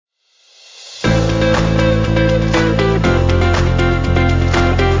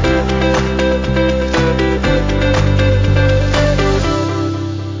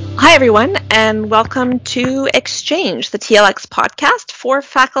everyone, and welcome to XChange, the TLX podcast for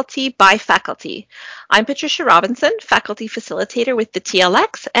faculty by faculty. I'm Patricia Robinson, faculty facilitator with the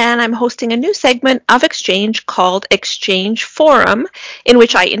TLX, and I'm hosting a new segment of XChange called XChange Forum, in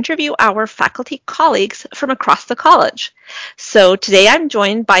which I interview our faculty colleagues from across the college. So today I'm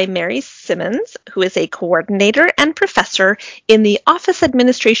joined by Mary Symonds, who is a coordinator and professor in the Office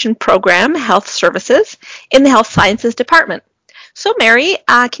Administration Program, Health Services, in the Health Sciences Department. So Mary,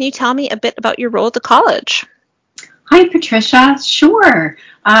 can you tell me a bit about your role at the college? Hi, Patricia. Sure.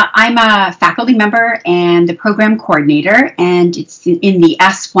 I'm a faculty member and the program coordinator, and it's in the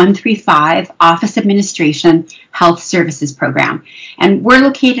S135 Office Administration Health Services Program. And we're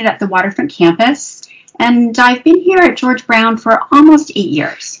located at the Waterfront campus, and I've been here at George Brown for almost 8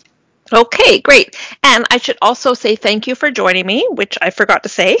 years. Okay, great. And I should also say thank you for joining me, which I forgot to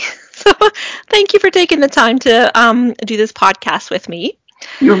say. So thank you for taking the time to do this podcast with me.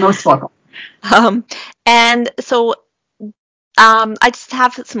 You're most welcome. And so I just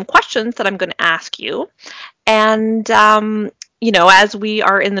have some questions that I'm going to ask you. And, as we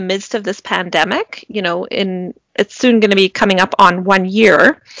are in the midst of this pandemic, it's soon going to be coming up on 1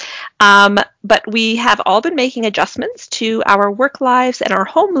 year. But we have all been making adjustments to our work lives and our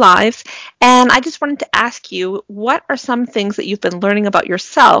home lives. And I just wanted to ask you, what are some things that you've been learning about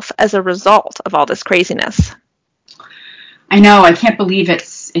yourself as a result of all this craziness? I know, I can't believe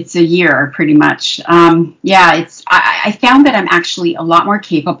it's a year pretty much. I found that I'm actually a lot more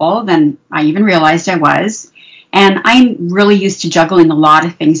capable than I even realized I was. And I'm really used to juggling a lot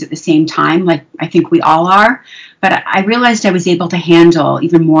of things at the same time, like I think we all are. But I realized I was able to handle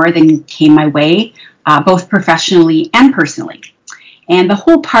even more than came my way, both professionally and personally. And the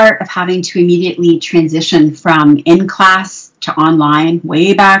whole part of having to immediately transition from in-class to online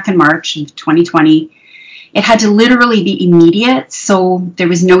way back in March of 2020, it had to literally be immediate, so there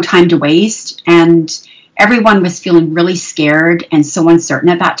was no time to waste. And everyone was feeling really scared and so uncertain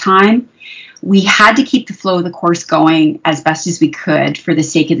at that time. We had to keep the flow of the course going as best as we could for the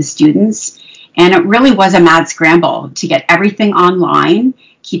sake of the students. And it really was a mad scramble to get everything online,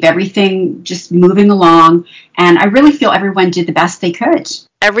 keep everything just moving along. And I really feel everyone did the best they could.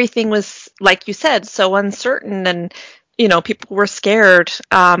 Everything was, like you said, so uncertain and, people were scared.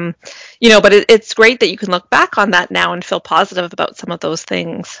 But it's great that you can look back on that now and feel positive about some of those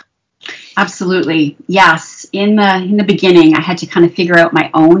things. Absolutely. Yes. In the beginning, I had to kind of figure out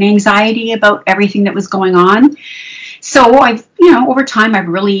my own anxiety about everything that was going on. So I've, over time, I've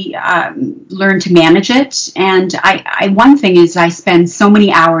really learned to manage it. And one thing is I spend so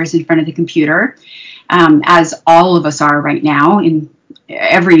many hours in front of the computer, as all of us are right now in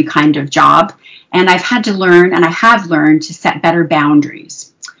every kind of job. And I've had to learn, and I have learned to set better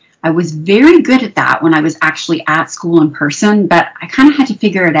boundaries. I was very good at that when I was actually at school in person, but I kind of had to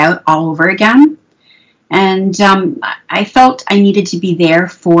figure it out all over again. And I felt I needed to be there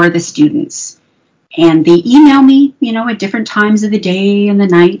for the students. And they email me, at different times of the day and the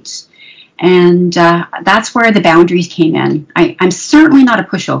night. And that's where the boundaries came in. I'm certainly not a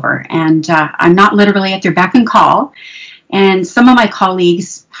pushover, and I'm not literally at their beck and call. And some of my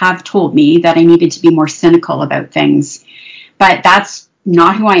colleagues have told me that I needed to be more cynical about things. But that's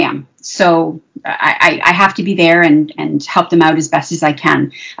not who I am. So I have to be there and help them out as best as I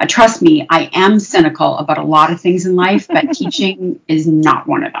can. Trust me, I am cynical about a lot of things in life, but teaching is not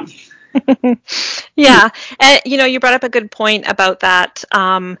one of them. Yeah. And, you brought up a good point about that,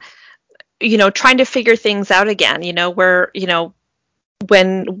 trying to figure things out again, where,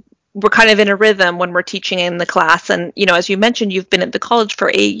 when we're kind of in a rhythm when we're teaching in the class. And, as you mentioned, you've been at the college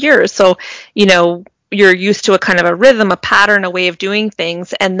for 8 years. So, you're used to a kind of a rhythm, a pattern, a way of doing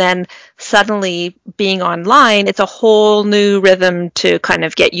things. And then suddenly being online, it's a whole new rhythm to kind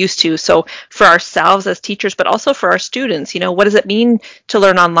of get used to. So for ourselves as teachers, but also for our students, what does it mean to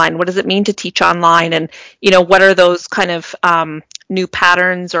learn online? What does it mean to teach online? And, what are those kind of new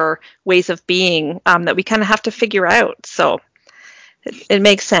patterns or ways of being that we kind of have to figure out? So it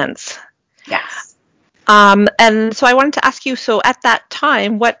makes sense. Yes. And so I wanted to ask you, so at that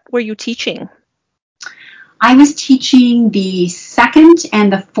time, what were you teaching? I was teaching the second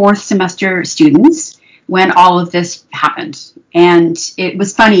and the fourth semester students when all of this happened. And it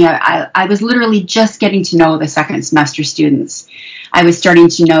was funny. I was literally just getting to know the second semester students. I was starting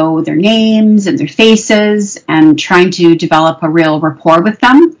to know their names and their faces and trying to develop a real rapport with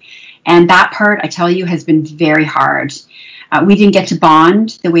them. And that part, I tell you, has been very hard. We didn't get to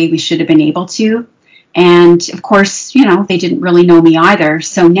bond the way we should have been able to. And of course, they didn't really know me either.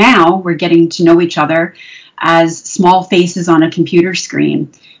 So now we're getting to know each other as small faces on a computer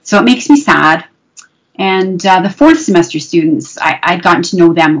screen. So it makes me sad. And the fourth semester students, I'd gotten to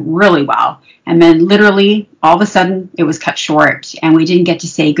know them really well. And then literally all of a sudden it was cut short and we didn't get to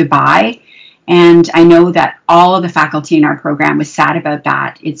say goodbye. And I know that all of the faculty in our program was sad about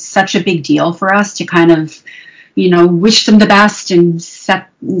that. It's such a big deal for us to kind of, wish them the best and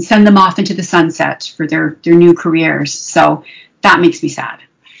send them off into the sunset for their new careers. So that makes me sad.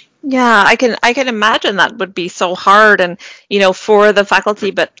 Yeah, I can imagine that would be so hard, and for the faculty,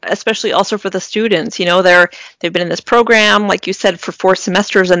 but especially also for the students. They've been in this program, like you said, for 4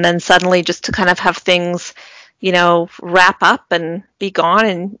 semesters, and then suddenly just to kind of have things, wrap up and be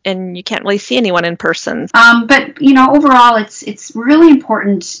gone, and you can't really see anyone in person. But overall, it's really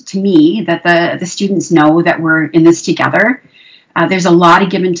important to me that the students know that we're in this together. There's a lot of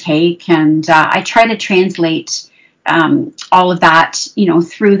give and take, and I try to translate all of that,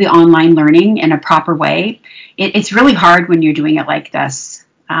 through the online learning in a proper way. It's really hard when you're doing it like this.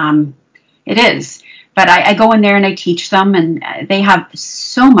 It is. But I go in there and I teach them, and they have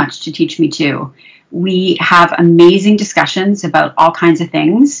so much to teach me too. We have amazing discussions about all kinds of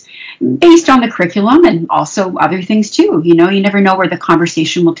things based on the curriculum and also other things too. You never know where the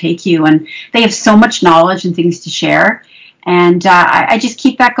conversation will take you, and they have so much knowledge and things to share. And I just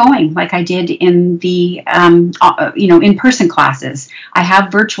keep that going like I did in the, in-person classes. I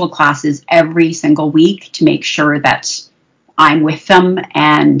have virtual classes every single week to make sure that I'm with them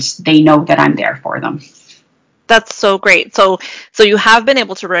and they know that I'm there for them. That's so great. So you have been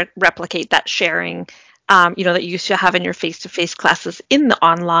able to replicate that sharing, that you used to have in your face-to-face classes in the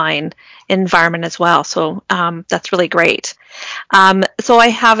online environment as well. So that's really great. So I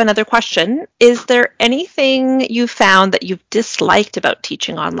have another question. Is there anything you found that you've disliked about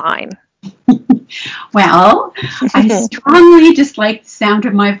teaching online? Well, I strongly dislike the sound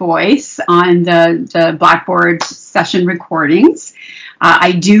of my voice on the Blackboard session recordings.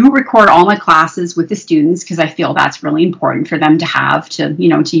 I do record all my classes with the students because I feel that's really important for them to have to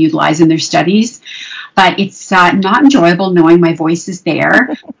utilize in their studies. But it's not enjoyable knowing my voice is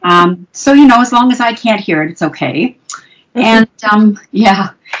there. So, as long as I can't hear it, it's okay. And yeah.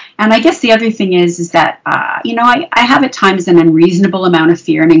 And I guess the other thing is that, I have at times an unreasonable amount of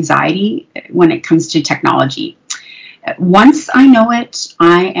fear and anxiety when it comes to technology. Once I know it,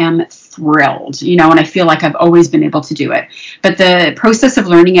 I am thrilled, and I feel like I've always been able to do it. But the process of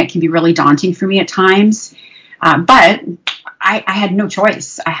learning it can be really daunting for me at times. But I had no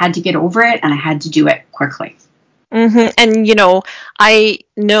choice. I had to get over it and I had to do it quickly. Mm-hmm. And, I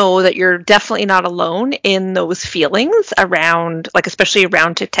know that you're definitely not alone in those feelings around, like, especially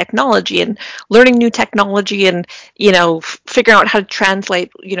around technology and learning new technology and, figuring out how to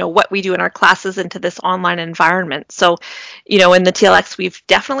translate, what we do in our classes into this online environment. So, in the TLX, we've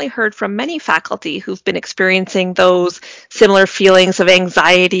definitely heard from many faculty who've been experiencing those similar feelings of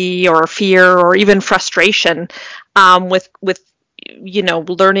anxiety or fear or even frustration with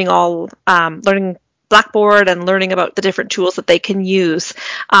learning Blackboard and learning about the different tools that they can use.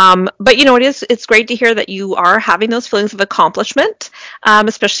 But it's great to hear that you are having those feelings of accomplishment,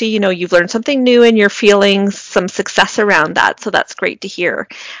 especially, you've learned something new and you're feeling some success around that. So that's great to hear.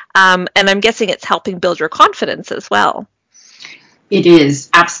 And I'm guessing it's helping build your confidence as well. It is,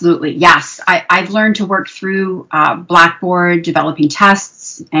 absolutely. Yes. I've learned to work through Blackboard, developing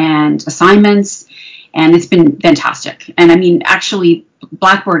tests and assignments, and it's been fantastic. And I mean, actually,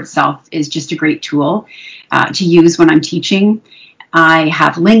 Blackboard itself is just a great tool to use when I'm teaching. I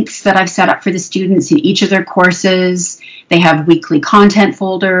have links that I've set up for the students in each of their courses. They have weekly content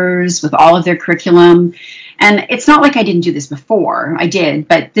folders with all of their curriculum. And it's not like I didn't do this before. I did,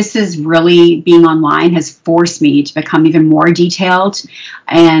 but this is really, being online has forced me to become even more detailed.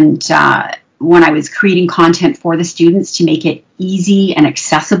 And when I was creating content for the students, to make it easy and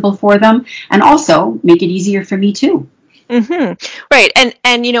accessible for them, and also make it easier for me too. Mm-hmm. Right. And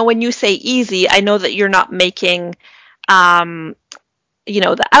when you say easy, I know that you're not making the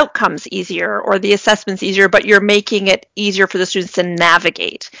outcomes easier or the assessments easier, but you're making it easier for the students to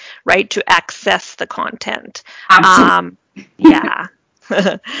navigate, right, to access the content. Absolutely. Yeah.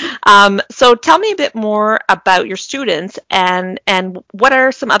 So tell me a bit more about your students and what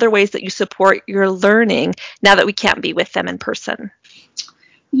are some other ways that you support your learning now that we can't be with them in person?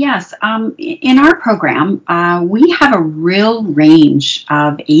 Yes, in our program, we have a real range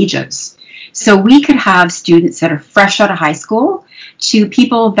of ages. So we could have students that are fresh out of high school to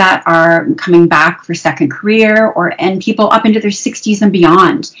people that are coming back for second career, and people up into their 60s and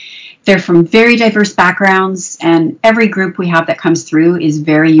beyond. They're from very diverse backgrounds, and every group we have that comes through is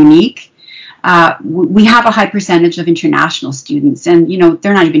very unique. We have a high percentage of international students, and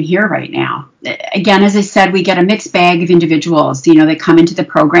they're not even here right now. Again, as I said, we get a mixed bag of individuals. They come into the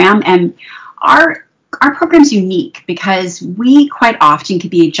program, and our our program's unique because we quite often can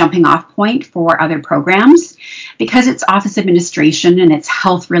be a jumping off point for other programs. Because it's office administration and it's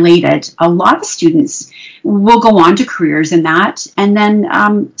health related, a lot of students will go on to careers in that, and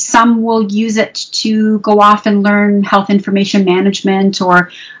then some will use it to go off and learn health information management,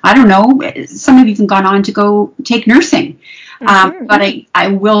 or I don't know, some have even gone on to go take nursing. But I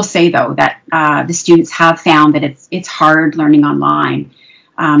will say though that the students have found that it's hard learning online.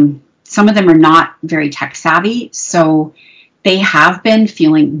 Some of them are not very tech savvy, so they have been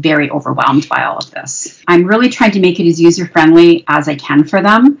feeling very overwhelmed by all of this. I'm really trying to make it as user-friendly as I can for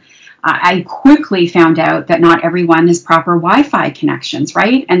them. I quickly found out that not everyone has proper Wi-Fi connections,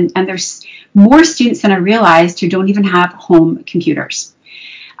 right? And there's more students than I realized who don't even have home computers.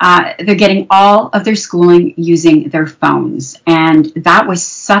 They're getting all of their schooling using their phones. And that was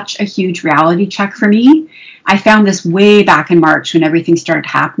such a huge reality check for me. I found this way back in March when everything started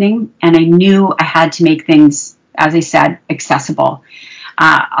happening, and I knew I had to make things, as I said, accessible.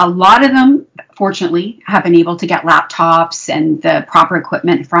 A lot of them, fortunately, have been able to get laptops and the proper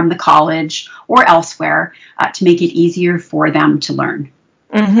equipment from the college or elsewhere to make it easier for them to learn.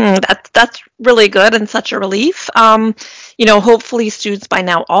 That's really good and such a relief. Hopefully students by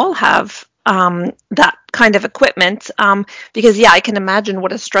now all have that kind of equipment, because I can imagine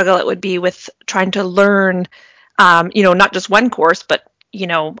what a struggle it would be with trying to learn, not just one course, but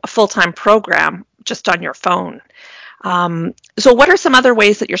a full-time program just on your phone. So what are some other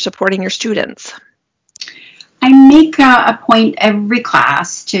ways that you're supporting your students? I make a point every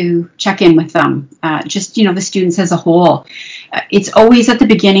class to check in with them, just, the students as a whole. It's always at the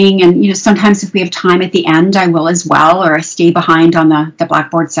beginning, and, sometimes if we have time at the end, I will as well, or I stay behind on the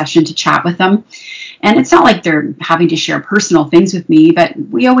Blackboard session to chat with them. And it's not like they're having to share personal things with me, but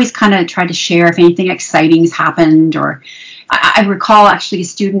we always kind of try to share if anything exciting has happened. Or I recall actually a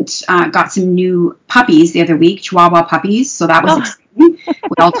student got some new puppies the other week, Chihuahua puppies, so that was exciting.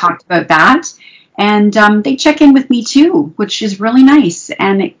 We all talked about that. And they check in with me too, which is really nice.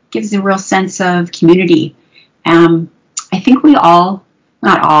 And it gives a real sense of community. I think we all,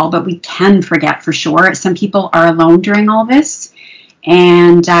 not all, but we can forget for sure. Some people are alone during all this.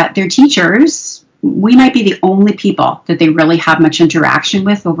 And their teachers, we might be the only people that they really have much interaction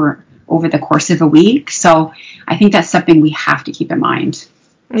with over the course of a week. So I think that's something we have to keep in mind.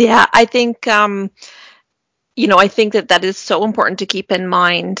 Yeah, I think, I think that is so important to keep in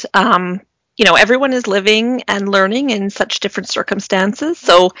mind. Everyone is living and learning in such different circumstances.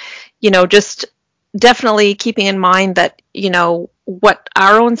 So, just definitely keeping in mind that, what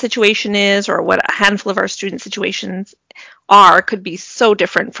our own situation is or what a handful of our student situations are could be so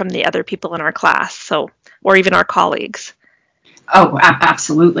different from the other people in our class, so, or even our colleagues. Oh,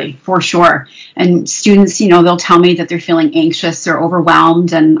 absolutely, for sure. And students, they'll tell me that they're feeling anxious or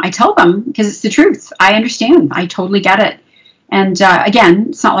overwhelmed, and I tell them, because it's the truth. I understand. I totally get it. And again,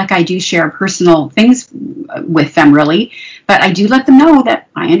 it's not like I do share personal things with them, really, but I do let them know that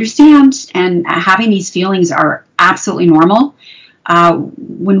I understand, and having these feelings are absolutely normal.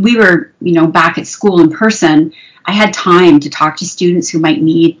 When we were, back at school in person, I had time to talk to students who might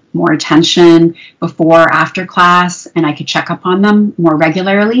need more attention before or after class, and I could check up on them more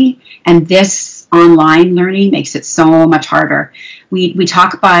regularly. And this online learning makes it so much harder. We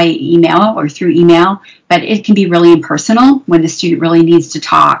talk by email or through email, but it can be really impersonal when the student really needs to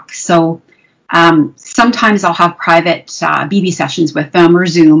talk. So sometimes I'll have private BB sessions with them, or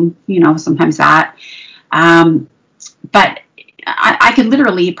Zoom, sometimes that. But I could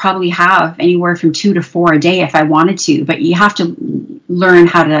literally probably have anywhere from 2 to 4 a day if I wanted to, but you have to learn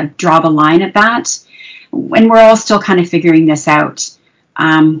how to draw the line at that. And we're all still kind of figuring this out.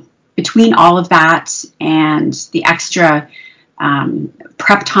 Between all of that and the extra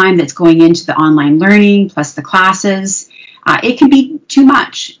prep time that's going into the online learning, plus the classes, it can be too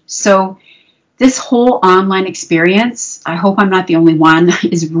much. So this whole online experience, I hope I'm not the only one,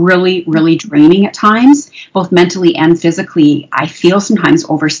 is really, really draining at times, both mentally and physically. I feel sometimes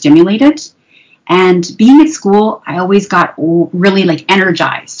overstimulated. And being at school, I always got really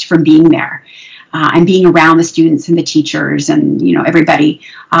energized from being there and being around the students and the teachers and, everybody.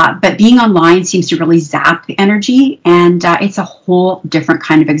 But being online seems to really zap the energy, and it's a whole different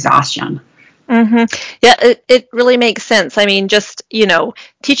kind of exhaustion. Mm-hmm. Yeah, it really makes sense. I mean, just,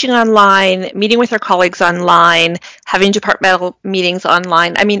 teaching online, meeting with our colleagues online, having departmental meetings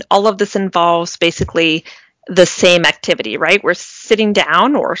online. I mean, all of this involves basically the same activity, right? We're sitting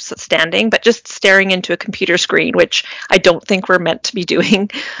down or standing, but just staring into a computer screen, which I don't think we're meant to be doing.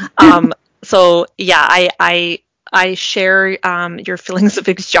 So yeah, I share your feelings of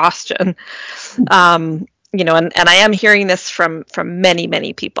exhaustion. and I am hearing this from many,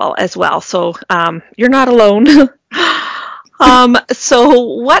 many people as well. So you're not alone. So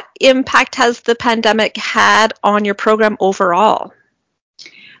what impact has the pandemic had on your program overall?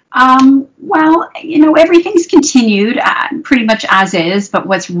 Well, everything's continued pretty much as is, but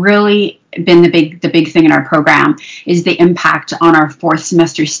what's really been the big thing in our program is the impact on our fourth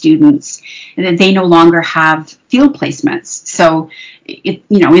semester students, and that they no longer have field placements. So,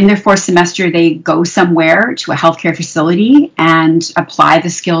 in their fourth semester, they go somewhere to a healthcare facility and apply the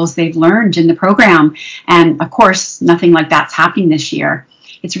skills they've learned in the program. And of course, nothing like that's happening this year.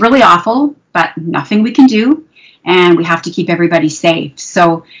 It's really awful, but nothing we can do. And we have to keep everybody safe.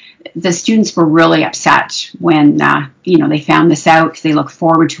 So the students were really upset when, they found this out, because they look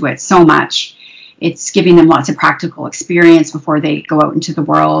forward to it so much. It's giving them lots of practical experience before they go out into the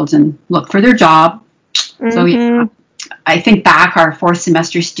world and look for their job. Mm-hmm. So yeah, I think back, our fourth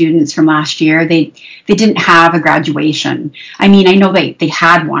semester students from last year, they didn't have a graduation. I mean, I know they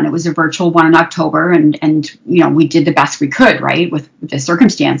had one. It was a virtual one in October, and we did the best we could, right, with the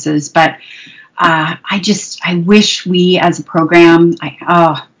circumstances. But I wish we as a program,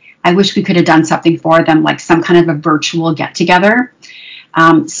 I wish we could have done something for them, like some kind of a virtual get together.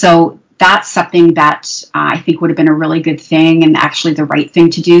 So that's something that I think would have been a really good thing, and actually the right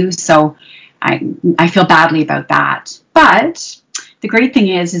thing to do. So I feel badly about that. But the great thing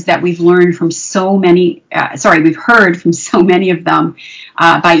is that we've learned from so many, we've heard from so many of them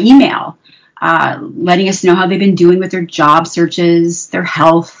by email, letting us know how they've been doing with their job searches, their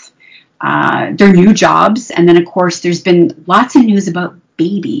health, their new jobs. And then, of course, there's been lots of news about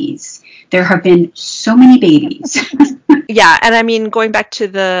babies. There have been so many babies. Yeah, and I mean, going back to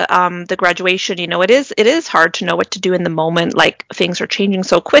the graduation, it is hard to know what to do in the moment. Like, things are changing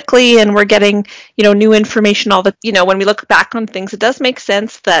so quickly, and we're getting new information all the. When we look back on things, it does make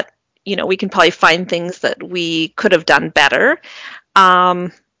sense that we can probably find things that we could have done better.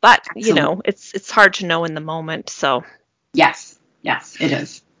 But Absolutely. It's hard to know in the moment. So yes, it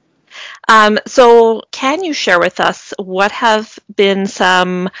is. So can you share with us what have been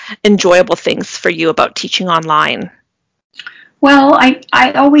some enjoyable things for you about teaching online? Well,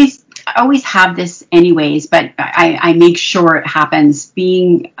 I always have this anyways, but I make sure it happens.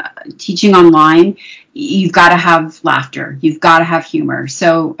 Teaching online, you've got to have laughter. You've got to have humor.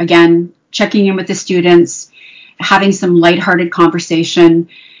 So again, checking in with the students, having some lighthearted conversation,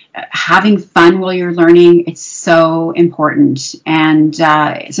 having fun while you're learning, it's so important. And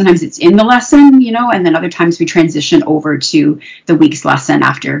sometimes it's in the lesson, and then other times we transition over to the week's lesson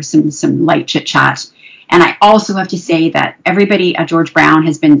after some light chit chat. And I also have to say that everybody at George Brown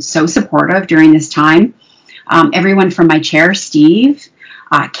has been so supportive during this time. Everyone from my chair, Steve,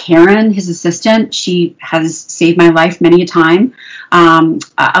 Karen, his assistant, she has saved my life many a time.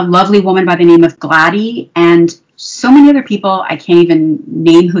 A lovely woman by the name of Gladdy, and so many other people, I can't even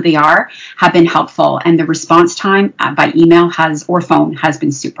name who they are, have been helpful. And the response time by email or phone has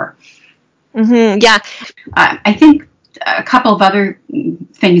been super. Mm-hmm, yeah. I think a couple of other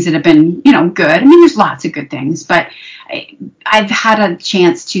things that have been, good. I mean, there's lots of good things, but I've had a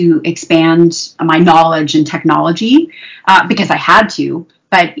chance to expand my knowledge in technology because I had to.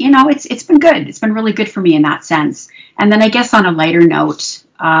 But, it's been good. It's been really good for me in that sense. And then I guess on a lighter note,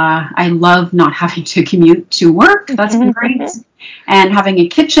 I love not having to commute to work. That's been great. And having a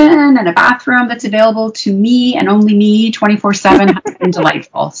kitchen and a bathroom that's available to me and only me 24/7 has been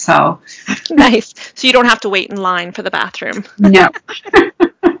delightful. So nice. So you don't have to wait in line for the bathroom. No.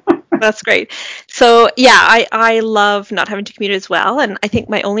 That's great. So yeah, I love not having to commute as well. And I think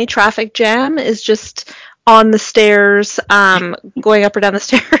my only traffic jam is just on the stairs, going up or down the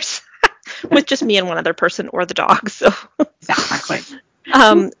stairs with just me and one other person or the dog. So exactly.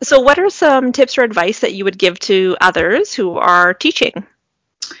 So what are some tips or advice that you would give to others who are teaching?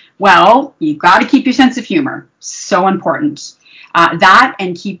 Well, you've got to keep your sense of humor. So important. That,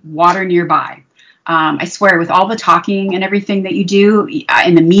 and keep water nearby. I swear, with all the talking and everything that you do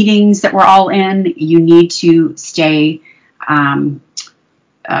in the meetings that we're all in, you need to stay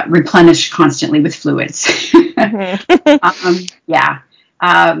replenished constantly with fluids. Yeah.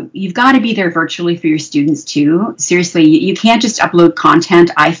 You've got to be there virtually for your students too. Seriously, you can't just upload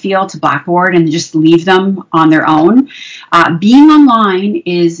content, I feel, to Blackboard and just leave them on their own. Being online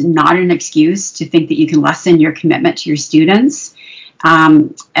is not an excuse to think that you can lessen your commitment to your students.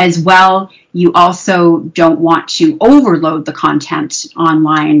 As well, you also don't want to overload the content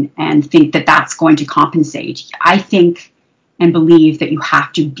online and think that that's going to compensate. I think and believe that you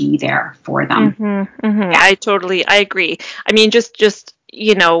have to be there for them. Yeah. I agree. I mean, just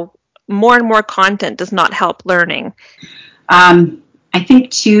more and more content does not help learning. I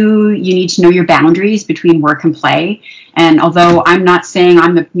think too, you need to know your boundaries between work and play. And although I'm not saying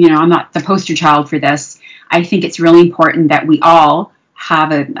I'm not the poster child for this, I think it's really important that we all have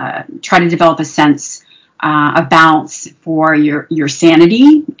try to develop a sense of balance for your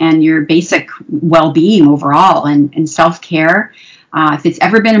sanity and your basic well-being overall, and self-care. If it's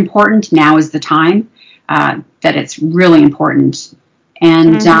ever been important, now is the time that it's really important.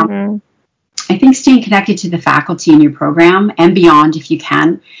 And I think staying connected to the faculty in your program and beyond, if you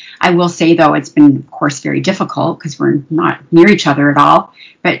can. I will say, though, it's been, of course, very difficult because we're not near each other at all,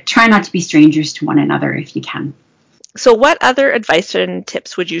 but try not to be strangers to one another if you can. So what other advice and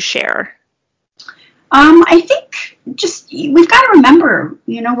tips would you share? I think just we've got to remember,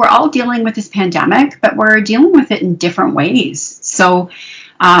 we're all dealing with this pandemic, but we're dealing with it in different ways. So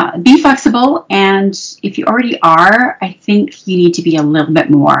be flexible, and if you already are, I think you need to be a little bit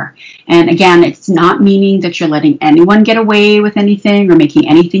more. And again, it's not meaning that you're letting anyone get away with anything or making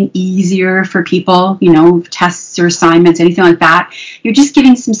anything easier for people, tests or assignments, anything like that. You're just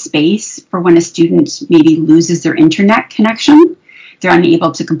giving some space for when a student maybe loses their internet connection. They're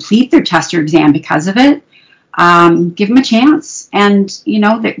unable to complete their test or exam because of it. Give them a chance. And,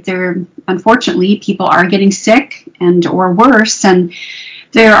 they're unfortunately, people are getting sick or worse. And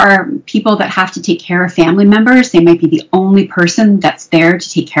there are people that have to take care of family members. They might be the only person that's there to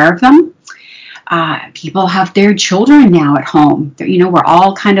take care of them. People have their children now at home. We're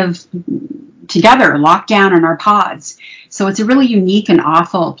all kind of together, locked down in our pods. So it's a really unique and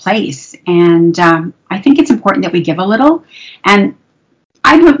awful place. And I think it's important that we give a little. And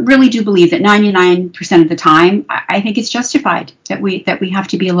I really do believe that 99% of the time, I think it's justified that we have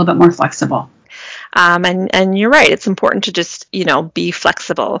to be a little bit more flexible. And you're right. It's important to just, be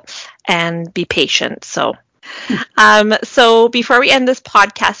flexible and be patient. So before we end this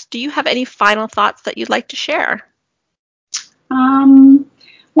podcast, do you have any final thoughts that you'd like to share?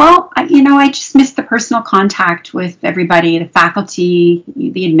 Well, I just miss the personal contact with everybody, the faculty,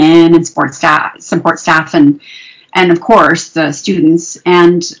 the admin and support staff, and of course the students.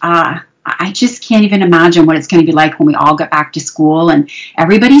 And I just can't even imagine what it's going to be like when we all get back to school and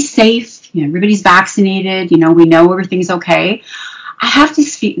everybody's safe. Everybody's vaccinated. We know everything's okay. I have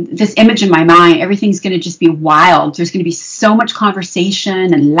this image in my mind. Everything's going to just be wild. There's going to be so much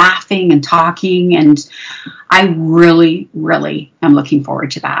conversation and laughing and talking, and I really, really am looking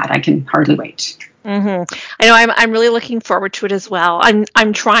forward to that. I can hardly wait. Mm-hmm. I know I'm really looking forward to it as well.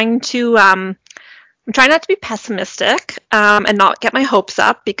 I'm trying not to be pessimistic and not get my hopes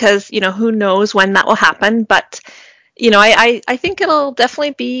up because who knows when that will happen, but I think it'll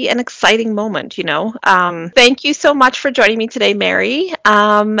definitely be an exciting moment. Thank you so much for joining me today, Mary,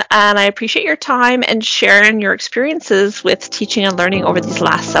 and I appreciate your time and sharing your experiences with teaching and learning over these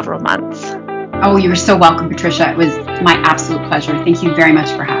last several months. Oh, you're so welcome, Patricia. It was my absolute pleasure. Thank you very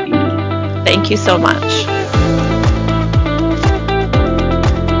much for having me. Thank you so much.